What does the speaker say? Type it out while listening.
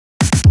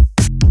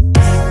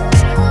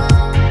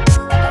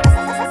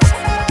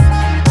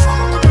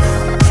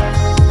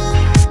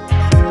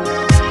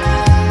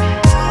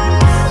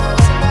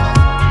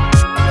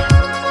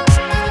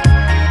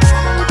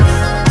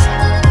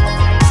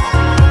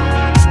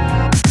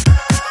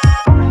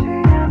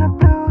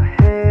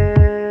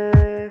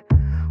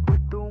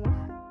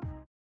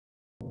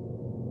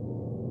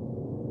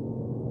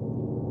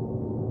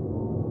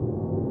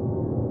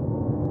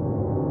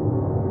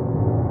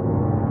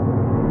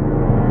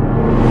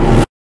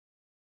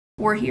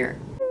we're here.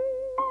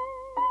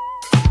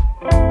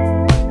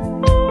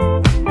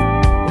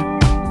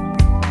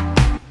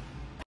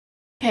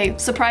 Okay,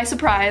 surprise,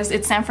 surprise,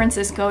 it's San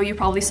Francisco. You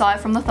probably saw it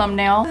from the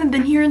thumbnail. I've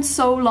been here in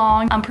so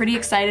long. I'm pretty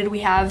excited. We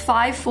have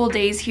 5 full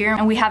days here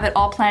and we have it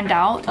all planned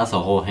out. That's a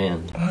whole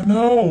hand. I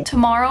know.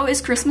 Tomorrow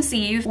is Christmas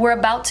Eve. We're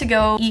about to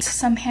go eat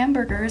some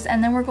hamburgers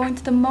and then we're going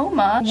to the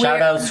MoMA.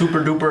 Shout out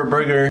Super Duper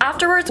Burger.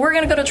 Afterwards, we're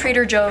gonna go to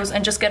Trader Joe's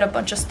and just get a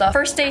bunch of stuff.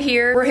 First day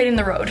here, we're hitting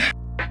the road.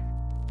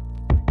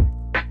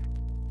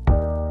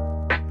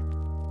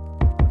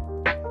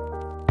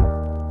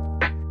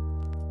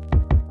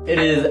 It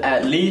is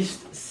at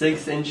least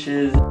 6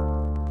 inches.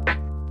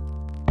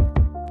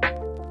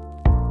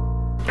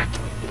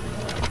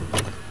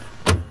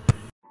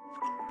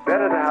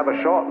 Better to have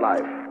a short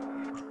life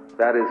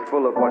that is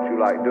full of what you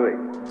like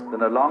doing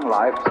than a long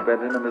life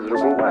spent in a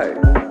miserable way.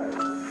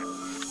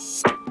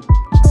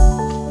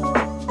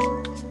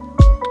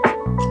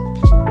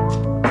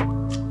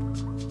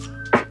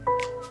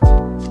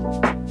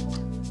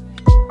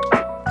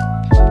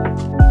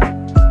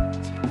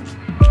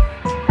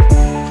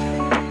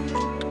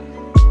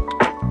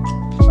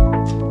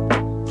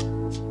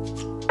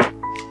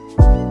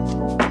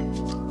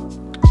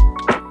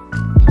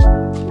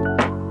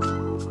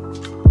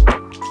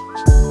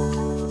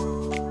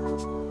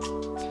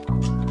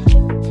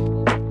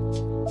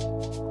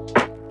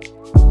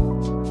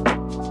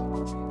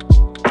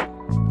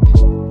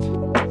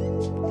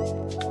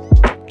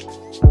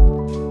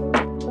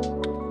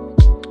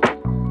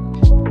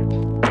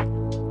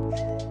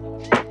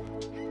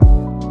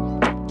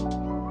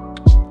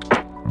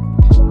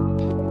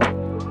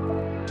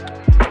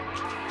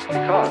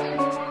 Because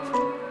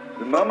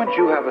the moment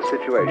you have a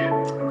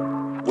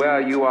situation where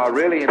you are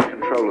really in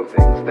control of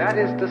things, that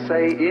is to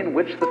say, in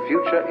which the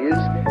future is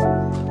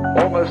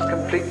almost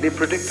completely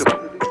predictable.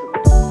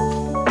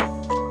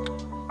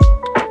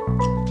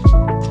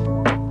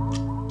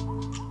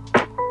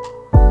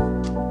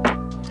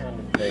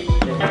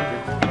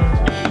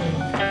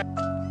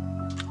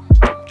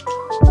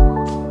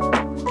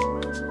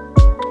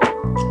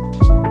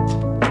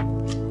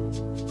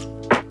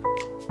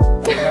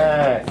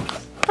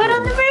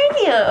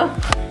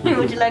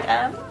 Would you like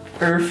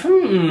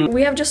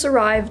We have just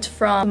arrived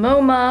from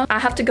MoMA. I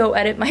have to go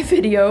edit my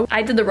video.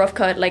 I did the rough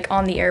cut like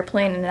on the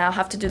airplane and now I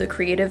have to do the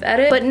creative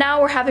edit. But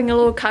now we're having a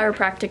little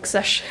chiropractic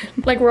session.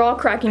 Like we're all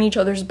cracking each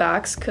other's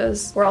backs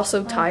because we're all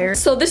so tired.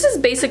 So this is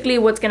basically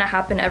what's gonna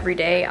happen every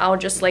day. I'll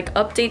just like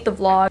update the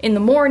vlog in the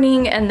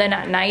morning and then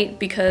at night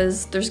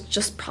because there's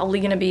just probably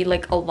gonna be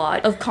like a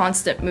lot of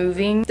constant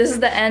moving. This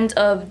is the end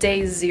of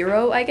day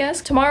 0, I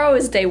guess. Tomorrow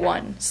is day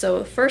 1.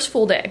 So first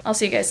full day. I'll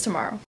see you guys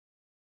tomorrow.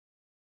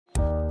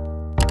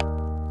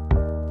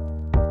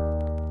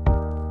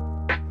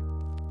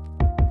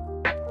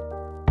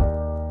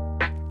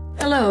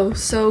 Hello,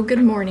 so good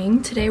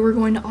morning. Today we're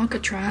going to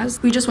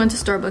Alcatraz. We just went to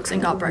Starbucks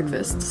and got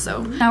breakfast,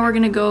 so now we're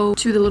gonna go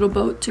to the little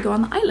boat to go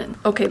on the island.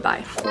 Okay,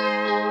 bye.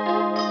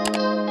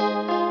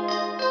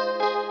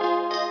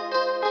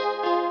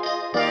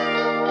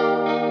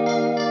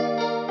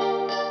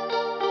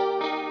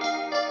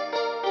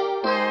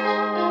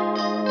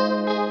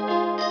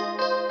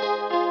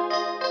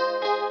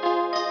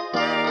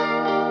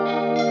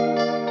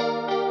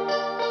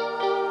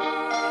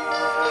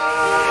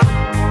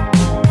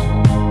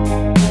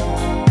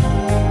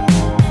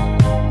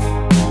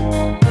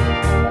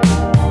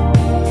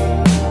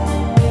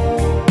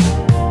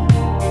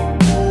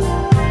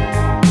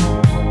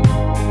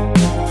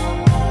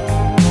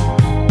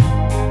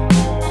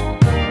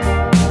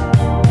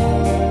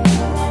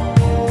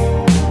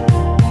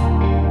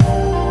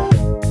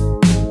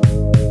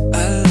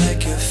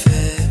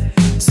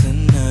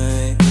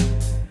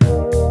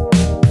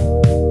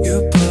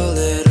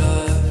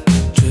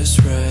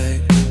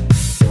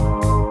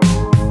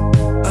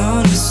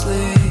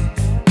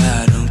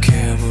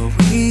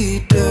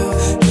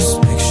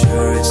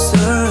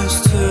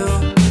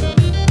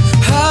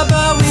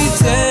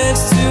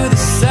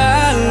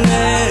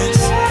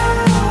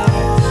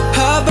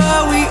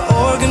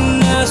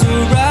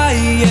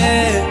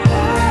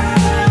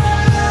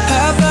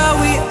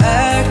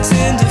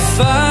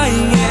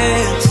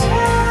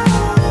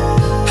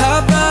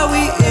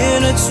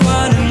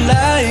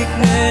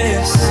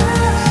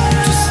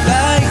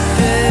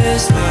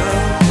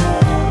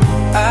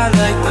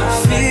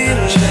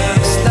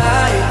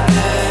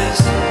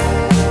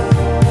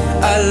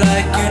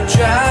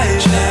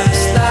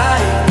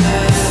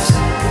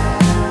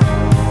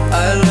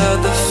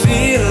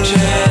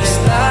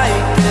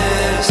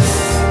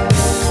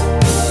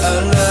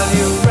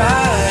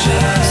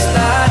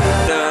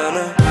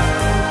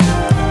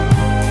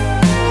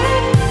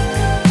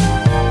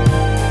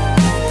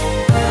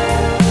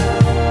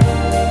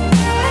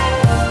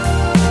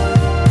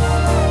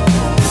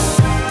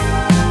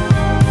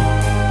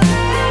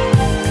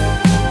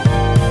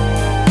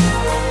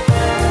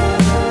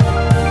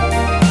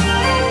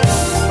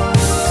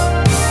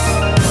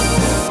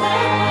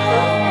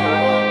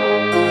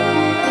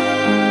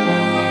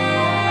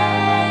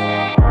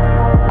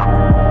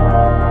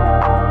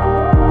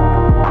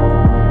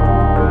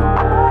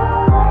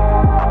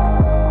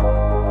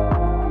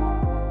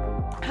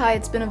 Hi,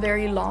 it's been a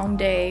very long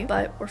day,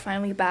 but we're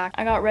finally back.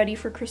 I got ready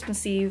for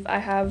Christmas Eve. I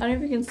don't know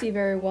if you can see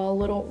very well,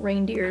 little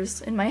reindeers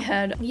in my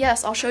head.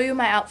 Yes, I'll show you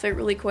my outfit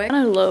really quick. I'm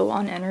kind of low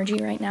on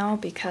energy right now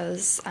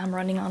because I'm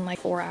running on like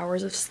 4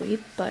 hours of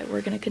sleep, but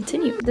we're gonna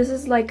continue. This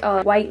is like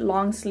a white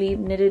long sleeve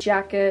knitted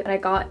jacket that I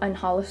got in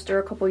Hollister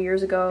a couple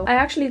years ago. I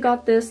actually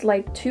got this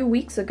like 2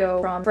 weeks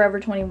ago from Forever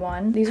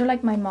 21. These are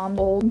like my mom's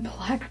old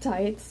black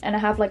tights, and I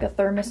have like a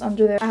thermos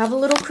under there. I have a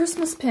little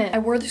Christmas pin. I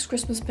wore this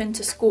Christmas pin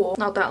to school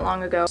not that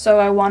long ago, so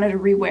I wanted to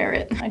rewear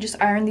it. I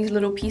just ironed these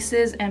little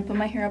pieces and put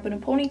my hair up in a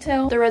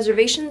ponytail. The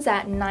reservation's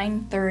at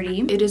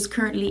 9:30. It is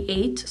currently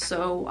 8,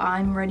 so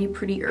I'm ready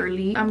pretty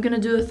early. I'm gonna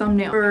do a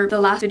thumbnail for the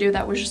last video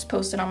that was just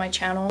posted on my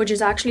channel, which is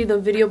actually the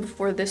video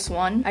before this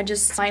one. I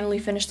just finally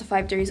finished the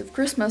 5 days of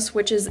Christmas,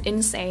 which is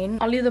insane.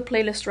 I'll leave the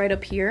playlist right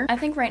up here. I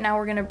think right now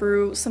we're gonna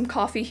brew some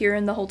coffee here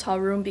in the hotel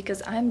room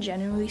because I'm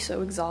genuinely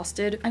so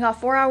exhausted. I got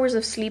 4 hours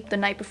of sleep the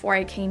night before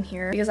I came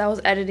here because I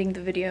was editing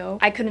the video.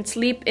 I couldn't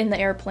sleep in the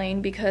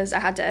airplane because I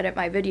had to edit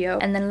my video,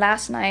 and then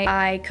last night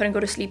I couldn't go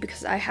to sleep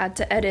because I had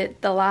to edit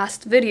the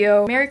last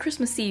video. Merry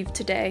Christmas Eve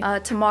today.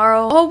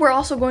 Tomorrow, oh, we're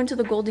also going to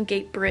the Golden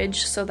Gate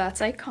Bridge, so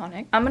that's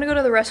iconic. I'm gonna go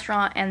to the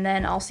restaurant and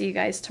then I'll see you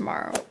guys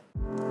tomorrow.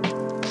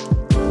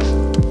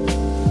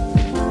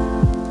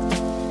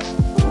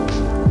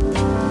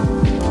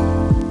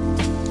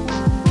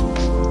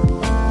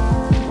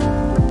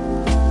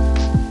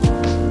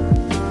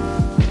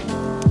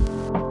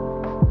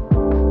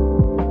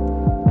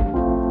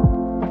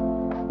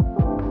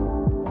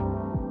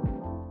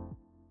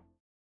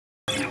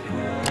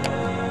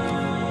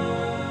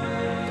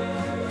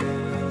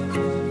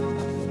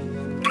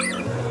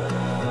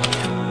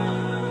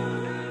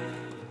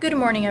 Good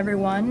morning,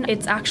 everyone.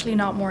 It's actually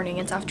not morning,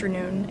 it's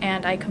afternoon,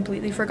 and I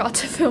completely forgot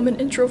to film an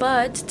intro.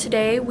 But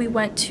today we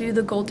went to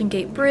the Golden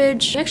Gate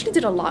Bridge. We actually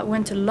did a lot. We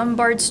went to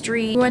Lombard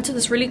Street. We went to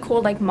this really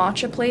cool like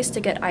matcha place to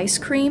get ice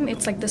cream.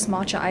 It's like this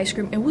matcha ice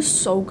cream. It was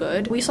so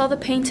good. We saw the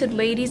Painted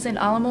Ladies in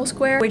Alamo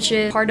Square, which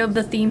is part of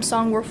the theme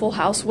song where Full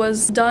House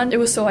was done. It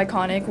was so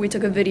iconic. We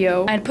took a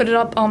video and put it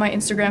up on my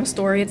Instagram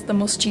story. It's the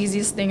most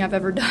cheesiest thing I've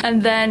ever done.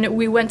 And then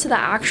we went to the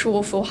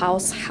actual Full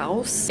House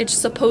house. It's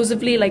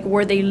supposedly like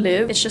where they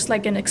live. It's just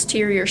like an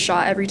exterior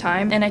shot every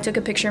time, and I took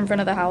a picture in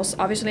front of the house.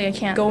 Obviously I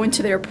can't go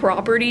into their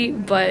property,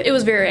 but it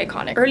was very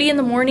iconic. Early in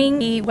the morning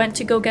we went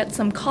to go get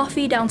some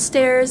coffee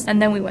downstairs,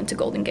 and then we went to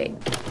Golden Gate.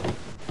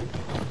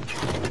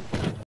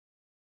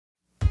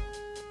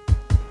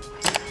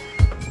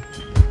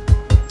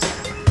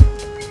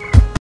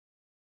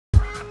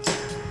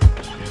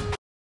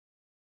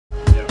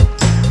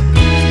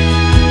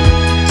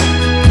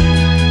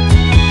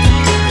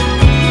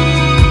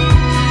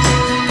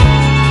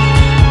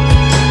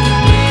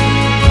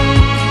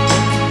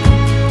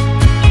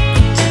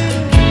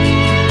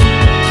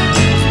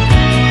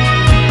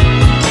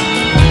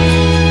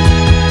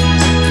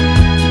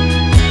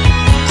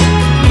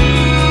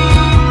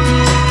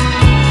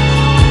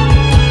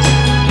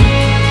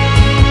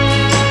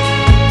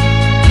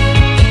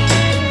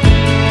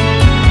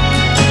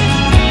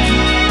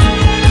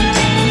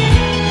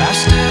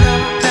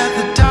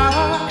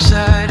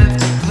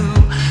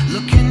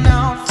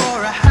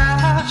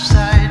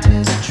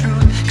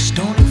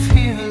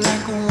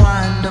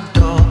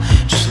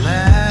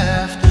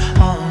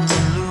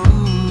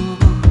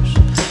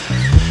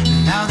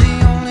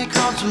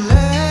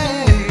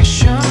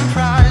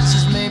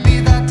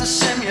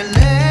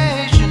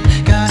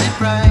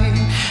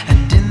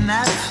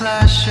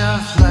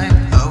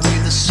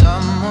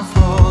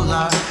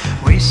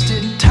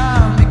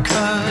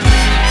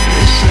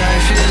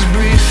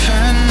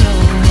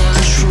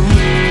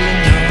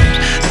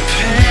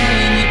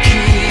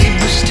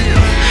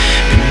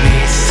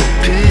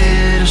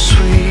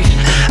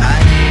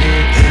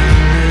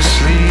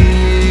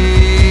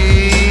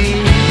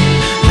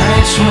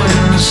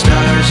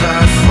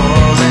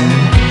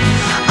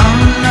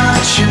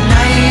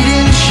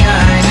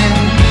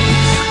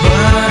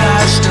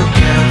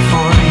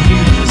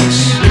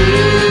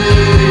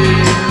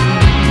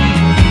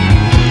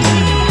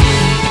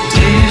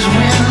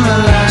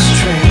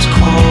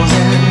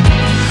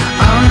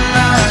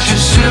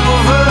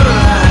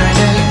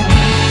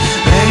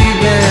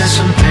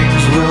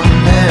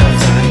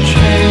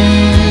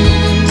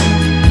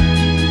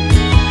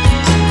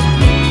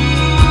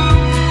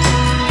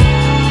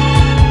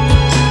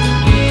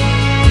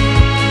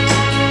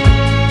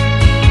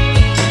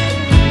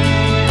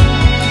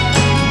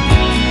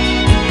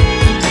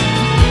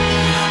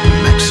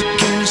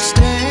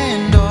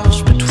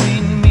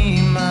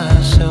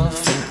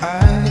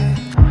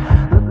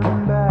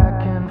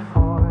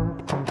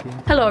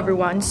 Hello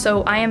everyone,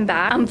 so I am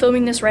back. I'm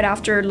filming this right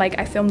after like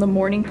I filmed the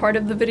morning part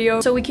of the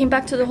video. So we came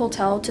back to the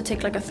hotel to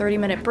take like a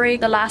 30-minute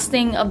break. The last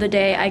thing of the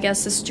day, I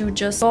guess, is to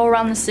just go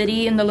around the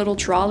city in the little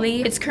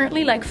trolley. It's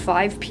currently like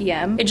 5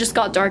 p.m. It just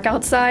got dark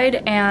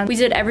outside and we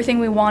did everything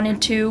we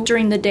wanted to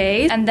during the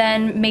day, and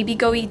then maybe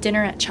go eat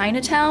dinner at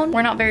Chinatown.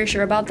 We're not very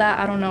sure about that.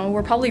 I don't know.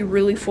 We're probably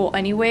really full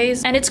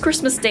anyways. And it's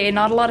Christmas Day.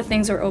 Not a lot of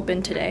things are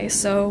open today.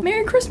 So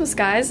Merry Christmas,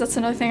 guys. That's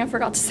another thing I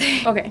forgot to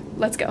say. Okay,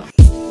 let's go.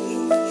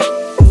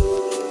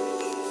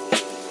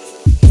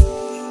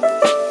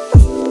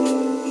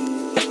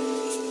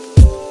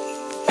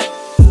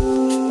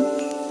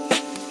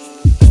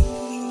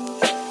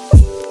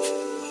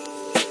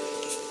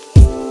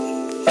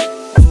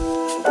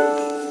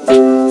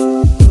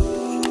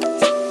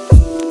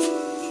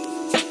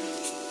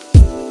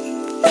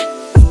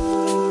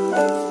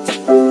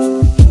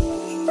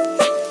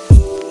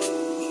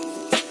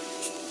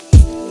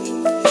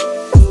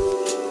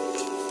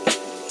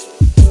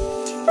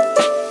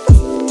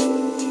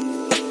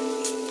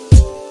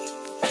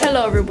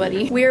 So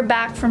everybody, we're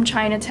back from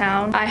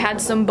Chinatown. I had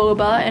some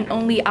boba and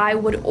only I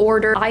would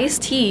order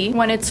iced tea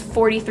when it's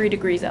 43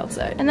 degrees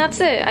outside. And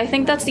that's it. I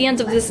think that's the end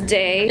of this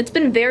day. It's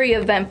been very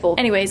eventful.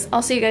 Anyways,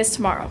 I'll see you guys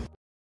tomorrow.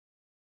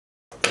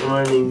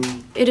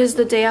 Morning. It is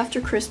the day after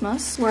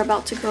Christmas. We're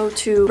about to go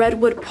to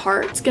Redwood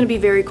Park. It's gonna be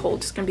very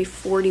cold. It's gonna be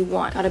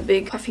 41. Got a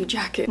big puffy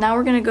jacket. Now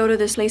we're gonna go to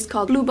this place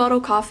called Blue Bottle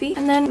Coffee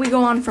and then we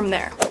go on from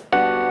there.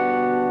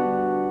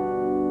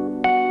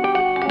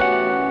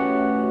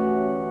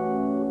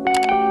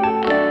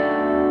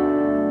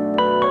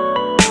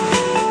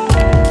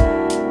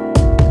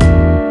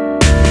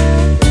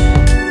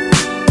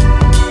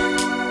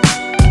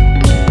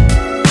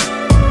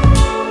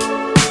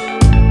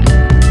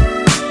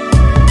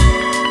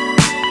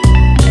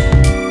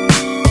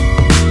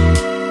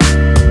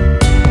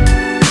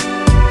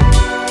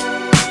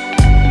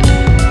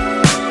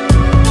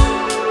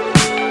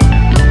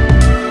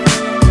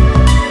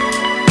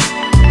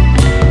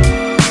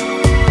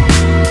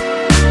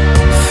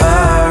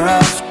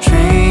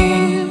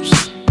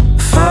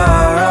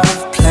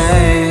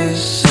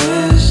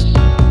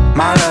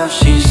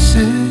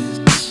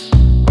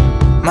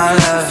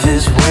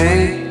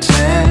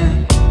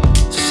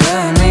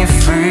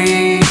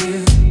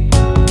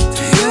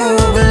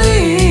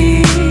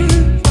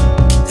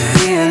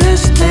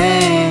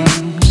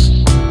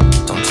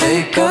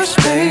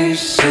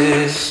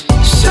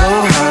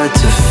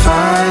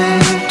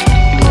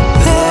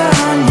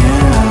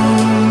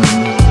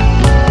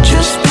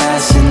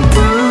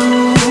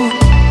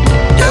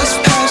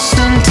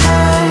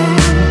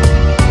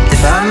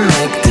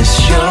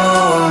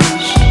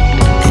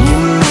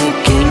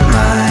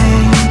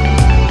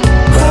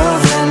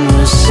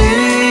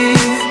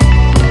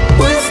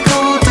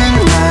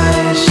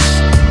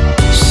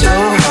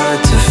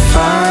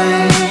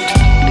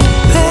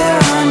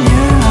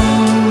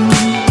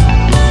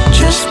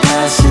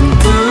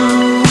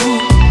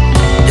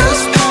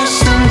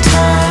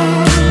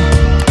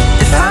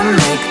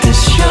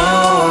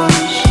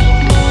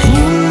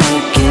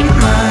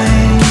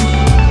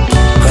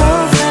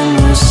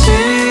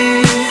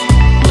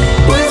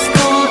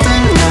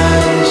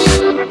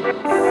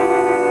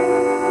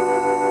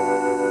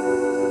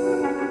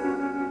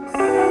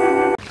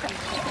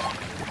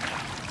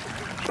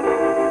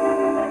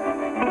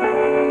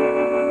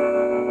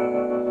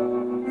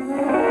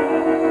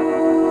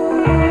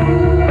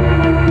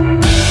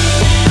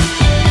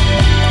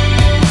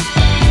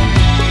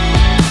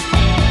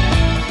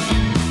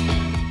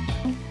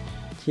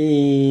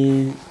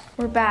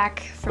 We're back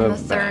from the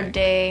third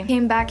day.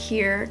 Came back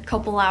here a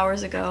couple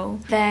hours ago.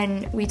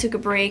 Then we took a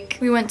break.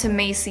 We went to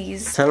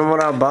Macy's. Tell him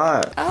what I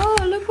bought. Oh,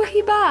 look what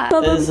he bought.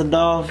 It's a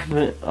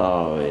dolphin.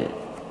 Oh, wait.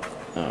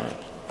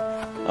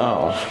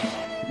 Oh.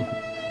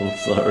 I'm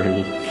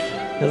sorry.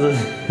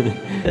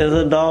 It's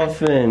a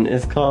dolphin.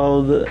 It's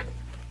called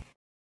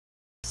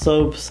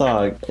soap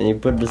sock. And you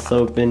put the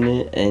soap in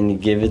it and you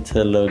give it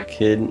to a little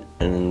kid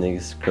and then they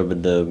scrub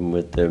it up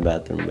with their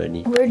bathroom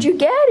buddy. Where'd you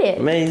get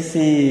it?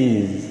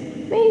 Macy's.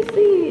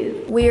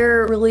 Macy's.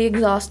 We're really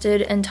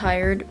exhausted and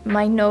tired.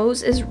 My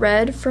nose is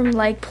red from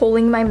like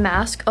pulling my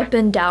mask up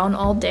and down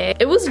all day.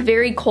 It was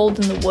very cold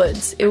in the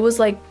woods. It was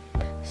like,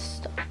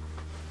 stop.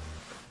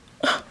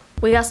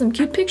 We got some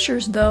cute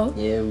pictures though.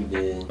 Yeah, we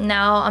did.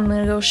 Now I'm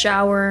gonna go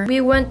shower.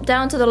 We went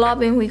down to the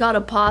lobby and we got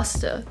a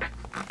pasta.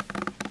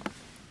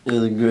 It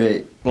was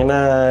great. Good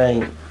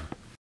night.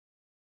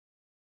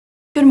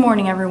 Good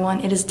morning, everyone.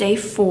 It is day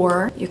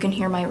 4. You can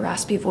hear my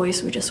raspy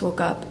voice. We just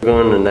woke up. We're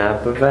going to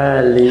Napa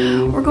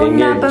Valley. We're going to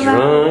Napa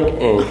Valley.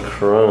 Drunk and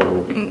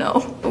crunk.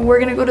 No. We're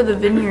gonna go to the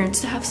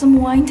vineyards to have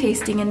some wine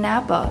tasting in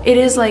Napa. It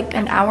is like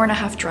an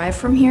hour-and-a-half drive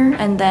from here,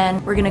 and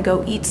then we're gonna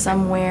go eat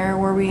somewhere.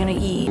 Where are we gonna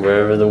eat?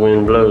 Wherever the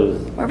wind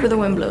blows. Wherever the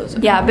wind blows.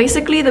 Yeah,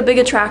 basically the big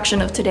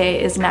attraction of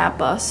today is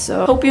Napa,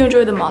 so hope you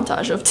enjoy the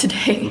montage of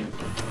today.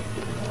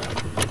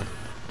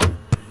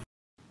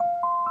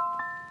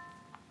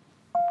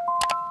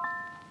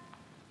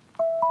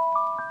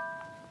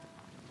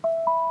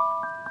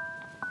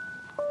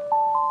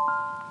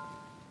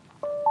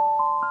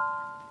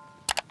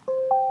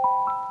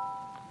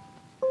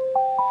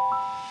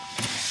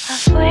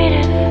 I've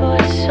waited for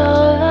so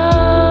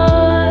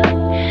long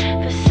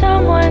for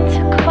someone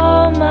to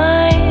call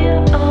my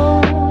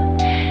own,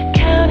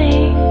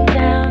 counting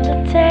down the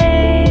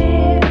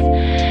days,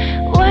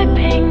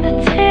 wiping the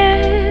tears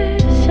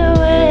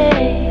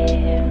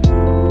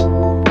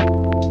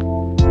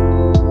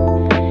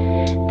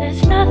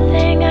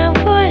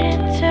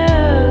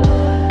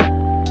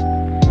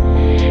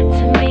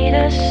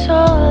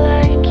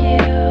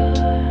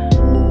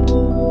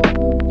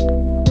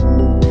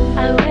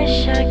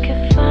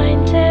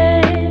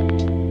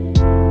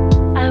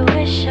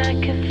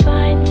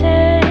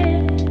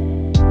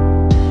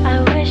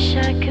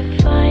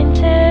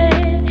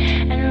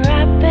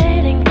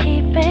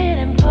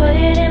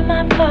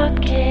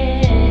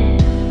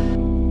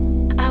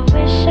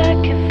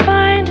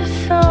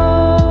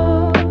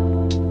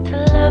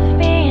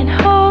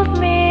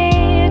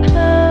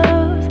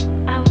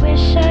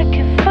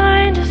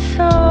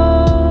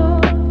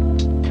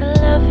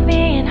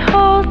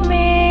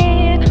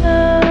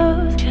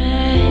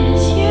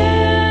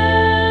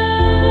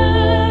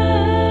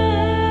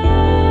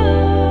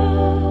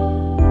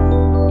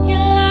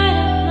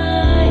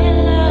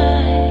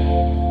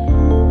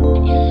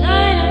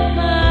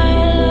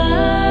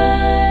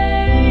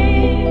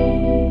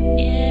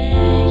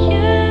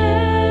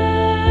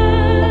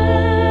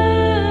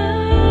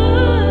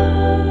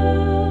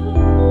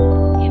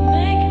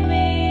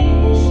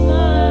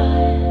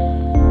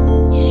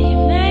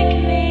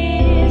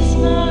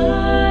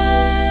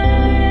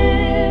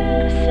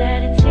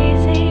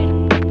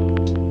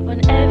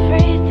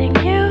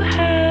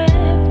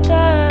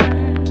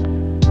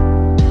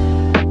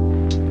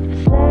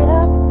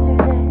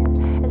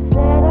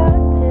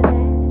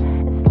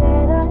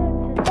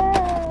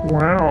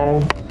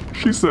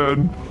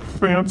said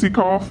fancy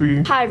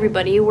coffee. Hi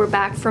everybody, we're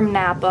back from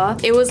Napa.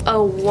 It was a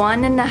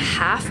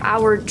 1.5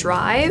 hour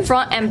drive,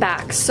 front and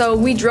back. So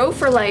we drove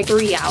for like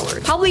 3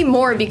 hours. Probably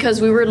more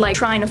because we were like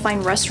trying to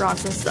find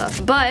restaurants and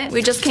stuff. But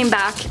we just came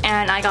back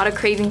and I got a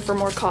craving for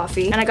more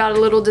coffee. And I got a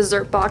little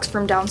dessert box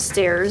from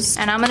downstairs.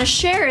 And I'm gonna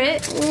share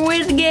it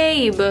with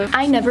Gabe.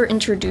 I never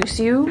introduce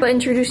you, but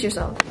introduce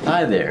yourself.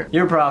 Hi there.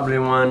 You're probably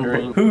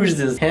wondering, who's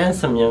this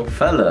handsome young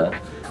fella?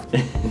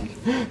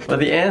 Well,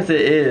 the answer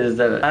is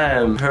that I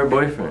am her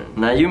boyfriend.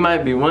 Now you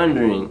might be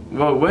wondering,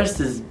 well, what's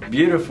this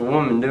beautiful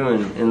woman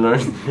doing in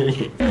Lauren's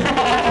video?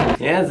 The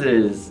answer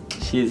is,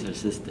 she's her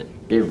sister,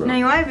 Gabriel. Now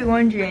you might be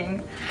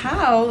wondering,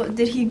 how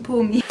did he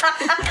pull me?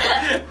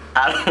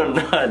 I don't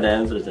know how to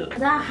answer to that. Is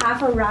that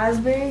half a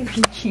raspberry?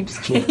 You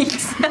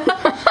cheapskates.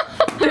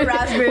 The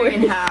raspberry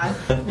in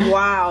half.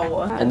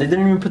 Wow. And they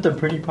didn't even put the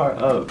pretty part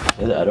up.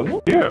 Is it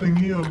edible? Yeah,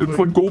 it's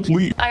like gold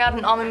leaf. I got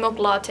an almond milk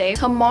latte.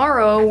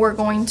 Tomorrow we're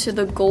going to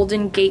the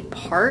Golden Gate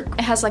Park.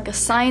 It has like a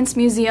science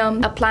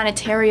museum, a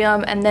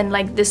planetarium, and then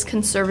like this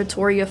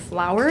conservatory of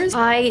flowers.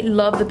 I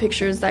love the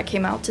pictures that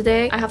came out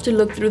today. I have to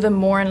look through them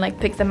more and like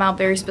pick them out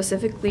very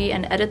specifically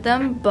and edit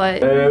them,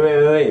 but...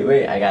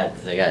 Wait, I got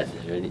this.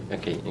 Ready?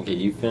 Okay,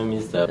 you film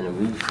your stuff and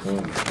we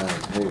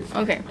film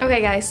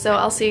Okay guys, so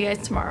I'll see you guys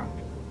tomorrow.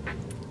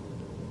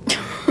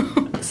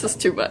 This is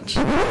too much.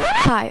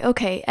 Hi,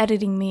 okay,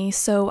 editing me.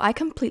 So I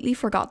completely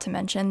forgot to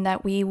mention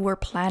that we were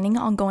planning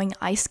on going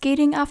ice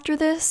skating after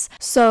this.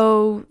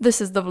 So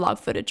this is the vlog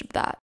footage of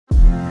that.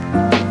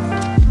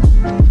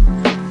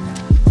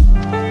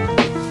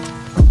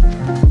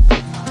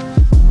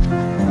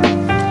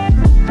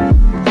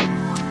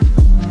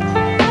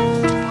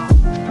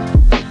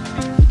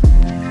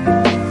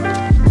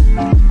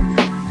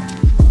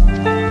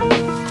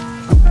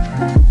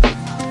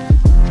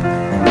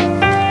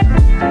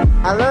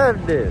 I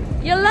loved it.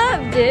 You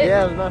loved it?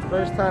 Yeah, it was my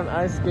first time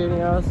ice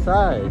skating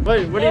outside. What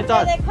are your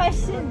thoughts?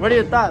 What are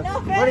your thoughts?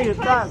 What are your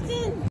thoughts?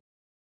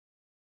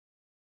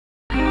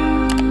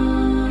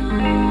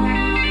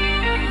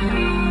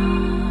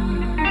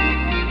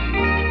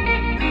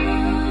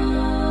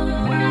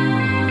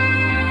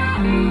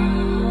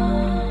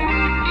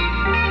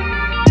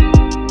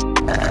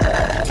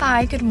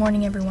 Hi, good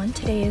morning everyone.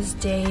 Today is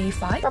day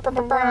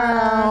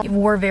 5.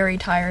 We're very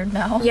tired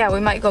now. Yeah, we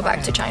might go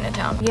back to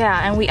Chinatown.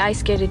 Yeah, and we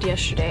ice skated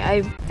yesterday.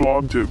 I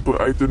Vlogged it, but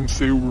I didn't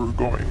say we were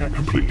going. I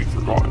completely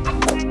forgot.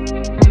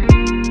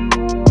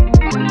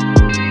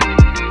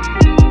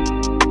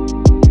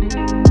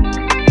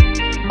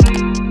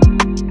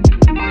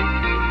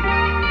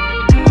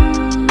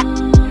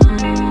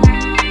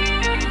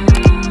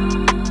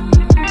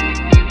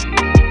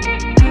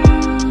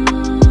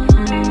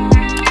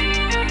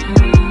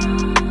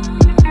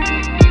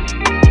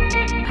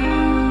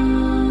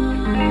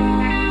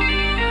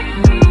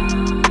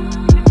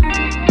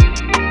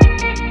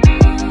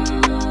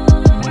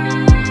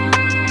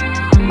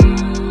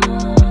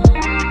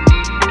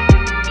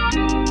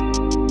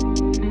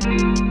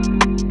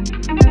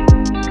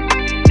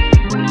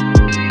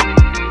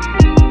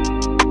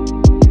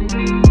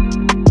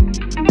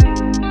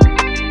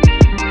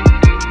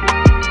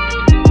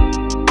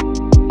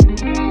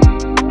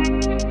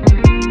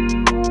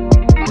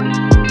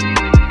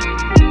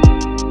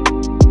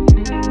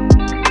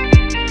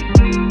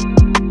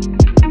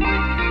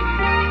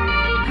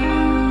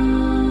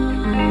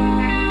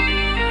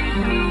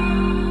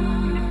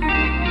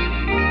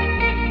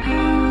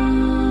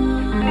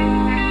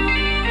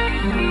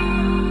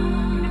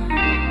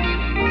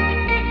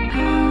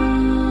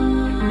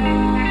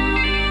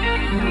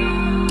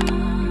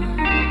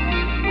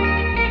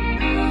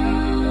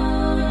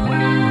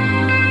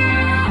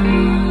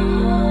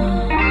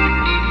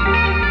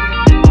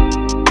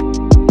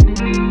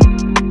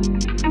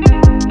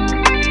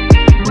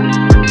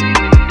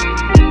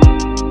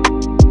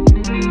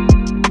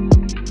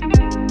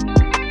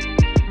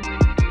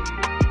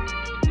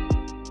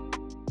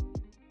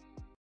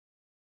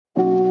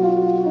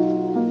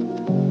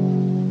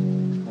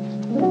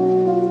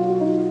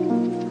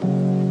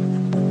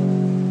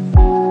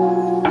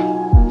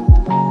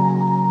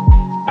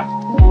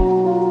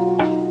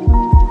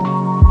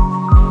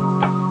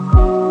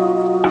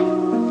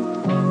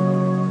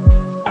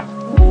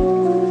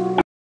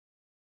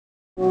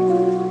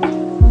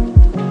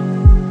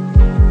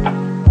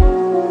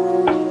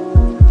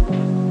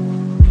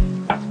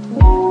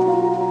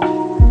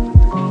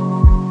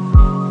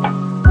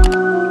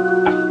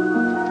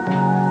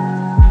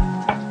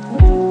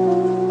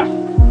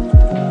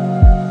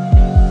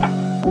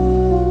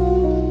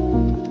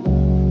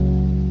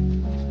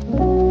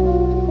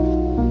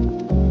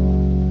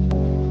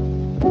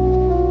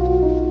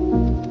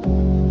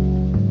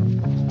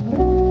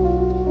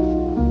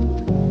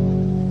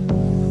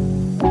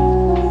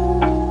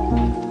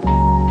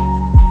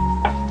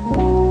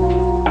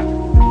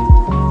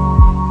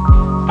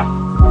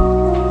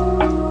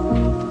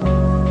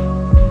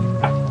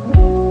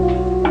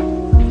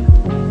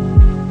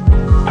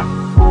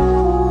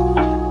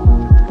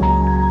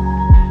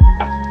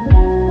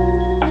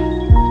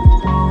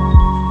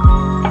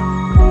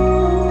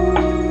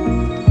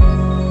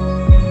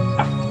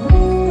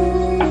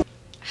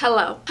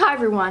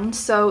 everyone.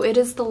 So it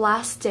is the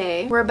last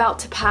day. We're about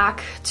to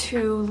pack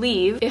to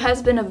leave. It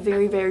has been a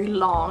very, very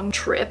long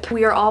trip.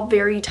 We are all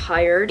very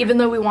tired. Even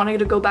though we wanted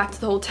to go back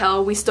to the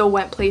hotel, we still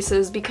went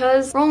places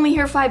because we're only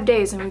here 5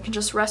 days and we can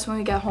just rest when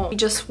we get home. We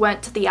just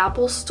went to the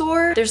Apple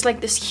store. There's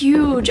like this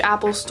huge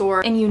Apple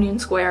store in Union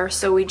Square,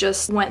 so we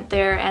just went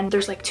there and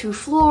there's like 2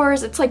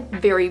 floors. It's like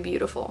very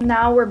beautiful.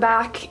 Now we're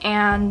back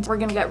and we're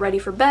gonna get ready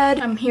for bed.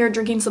 I'm here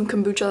drinking some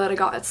kombucha that I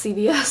got at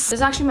CVS. This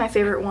is actually my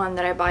favorite one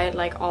that I buy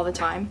like all the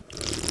time.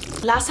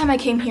 Last time I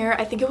came here,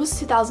 I think it was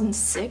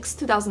 2006,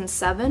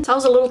 2007. So I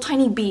was a little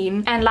tiny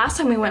bean. And last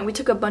time we went, we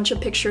took a bunch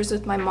of pictures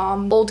with my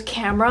mom's old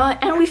camera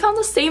and we found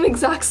the same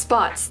exact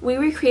spots. We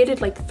recreated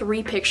like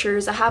 3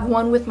 pictures. I have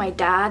one with my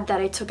dad that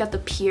I took at the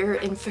pier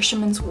in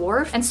Fisherman's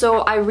Wharf. And so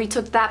I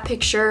retook that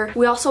picture.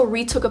 We also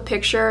retook a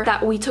picture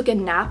that we took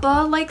in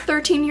Napa like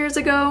 13 years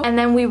ago. And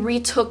then we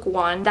retook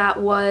one that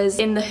was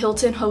in the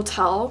Hilton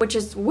Hotel, which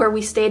is where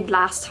we stayed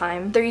last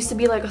time. There used to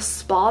be like a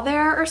spa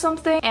there or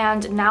something.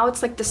 And now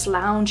it's like this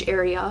lounge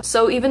area.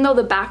 So even though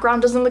the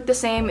background doesn't look the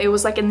same, it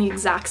was like in the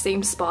exact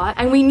same spot.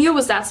 And we knew it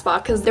was that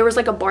spot because there was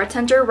like a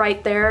bartender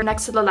right there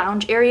next to the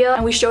lounge area.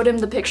 And we showed him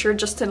the picture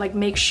just to like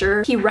make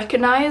sure he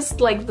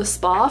recognized like the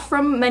spa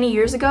from many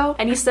years ago.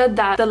 And he said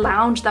that the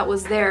lounge that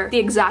was there, the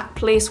exact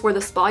place where the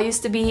spa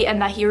used to be,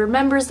 and that he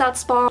remembers that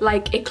spa.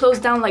 Like it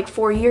closed down like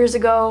 4 years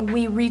ago.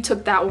 We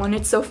retook that one.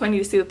 It's so funny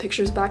to see the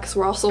pictures back because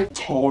we're also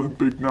Tall and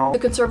big now. The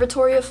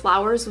Conservatory of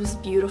Flowers was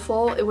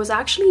beautiful. It was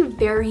actually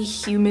very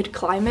humid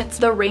climates.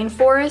 The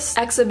rainforest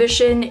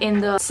exhibition in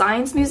the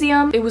Science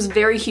Museum, it was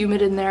very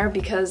humid in there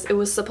because it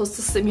was supposed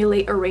to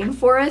simulate a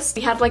rainforest.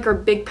 We had like our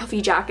big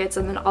puffy jackets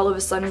and then all of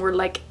a sudden we're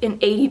like in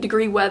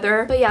 80-degree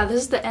weather. But yeah,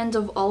 this is the end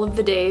of all of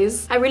the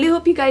days. I really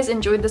hope you guys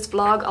enjoyed this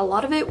vlog. A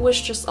lot of it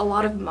was just a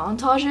lot of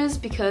montages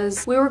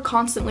because we were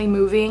constantly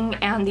moving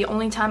and the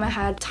only time I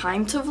had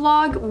time to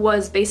vlog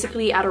was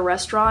basically at a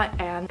restaurant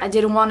and I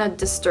didn't want to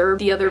disturb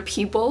the other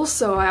people,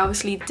 so I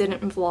obviously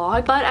didn't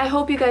vlog. But I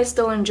hope you guys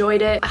still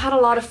enjoyed it. I had a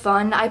lot of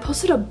fun. I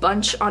posted a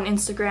bunch on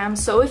Instagram,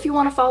 so if you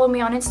want to follow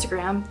me on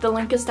Instagram, the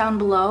link is down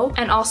below.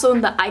 And also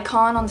in the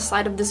icon on the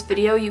side of this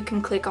video, you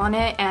can click on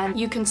it and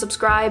you can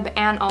subscribe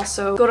and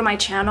also go to my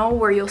channel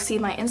where you'll see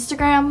my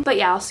Instagram. But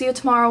yeah, I'll see you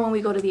tomorrow when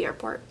we go to the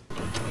airport.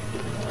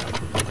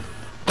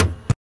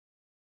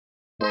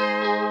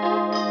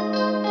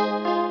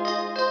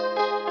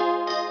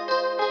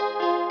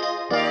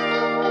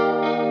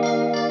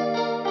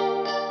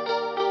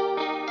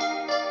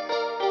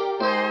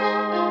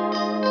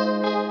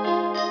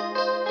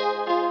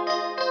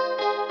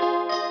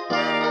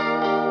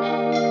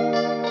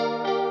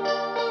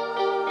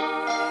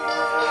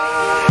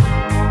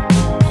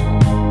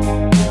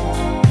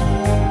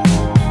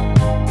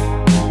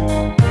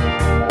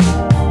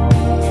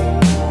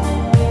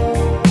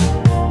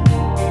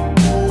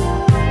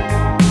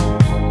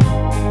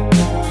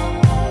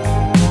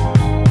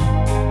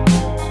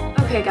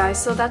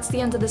 So that's the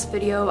end of this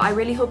video. I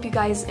really hope you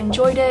guys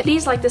enjoyed it.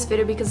 Please like this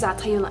video because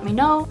that's how you let me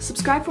know.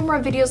 Subscribe for more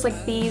videos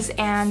like these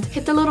and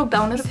hit the little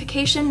bell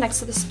notification next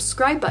to the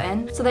subscribe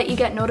button so that you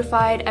get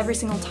notified every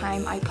single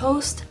time I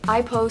post.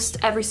 I post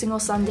every single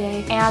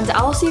Sunday and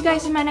I'll see you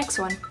guys in my next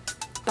one.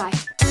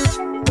 Bye.